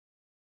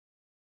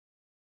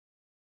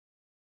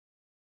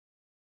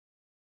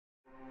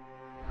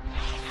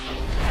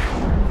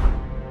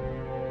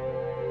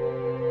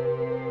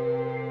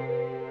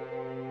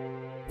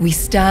We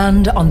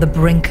stand on the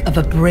brink of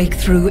a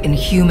breakthrough in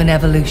human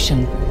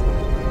evolution.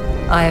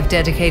 I have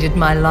dedicated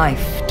my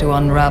life to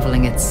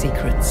unraveling its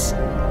secrets.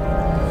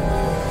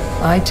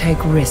 I take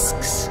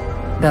risks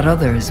that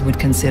others would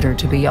consider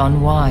to be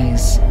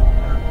unwise,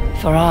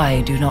 for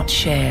I do not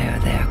share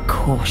their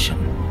caution.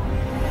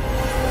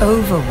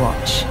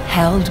 Overwatch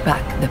held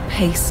back the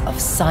pace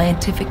of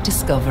scientific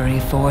discovery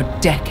for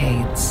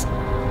decades.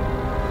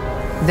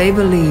 They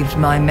believed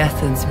my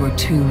methods were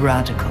too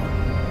radical,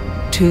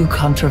 too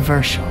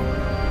controversial,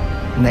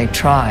 and they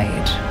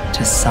tried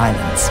to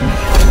silence me.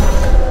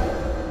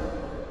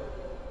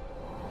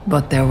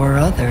 But there were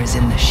others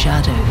in the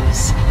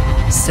shadows,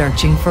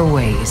 searching for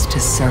ways to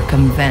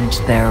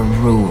circumvent their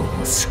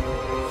rules.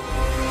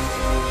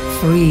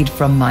 Freed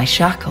from my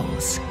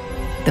shackles,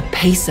 the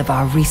pace of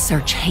our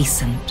research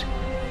hastened.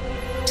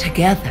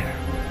 Together,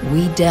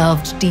 we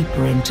delved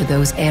deeper into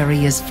those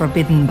areas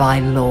forbidden by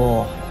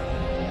law,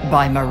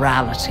 by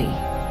morality,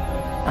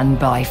 and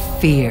by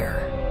fear.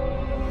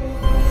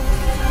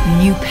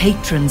 New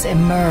patrons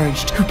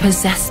emerged who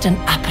possessed an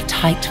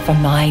appetite for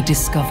my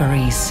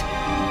discoveries.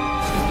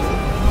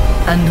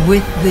 And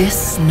with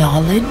this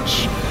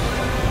knowledge,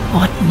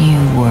 what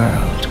new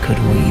world could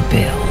we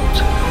build?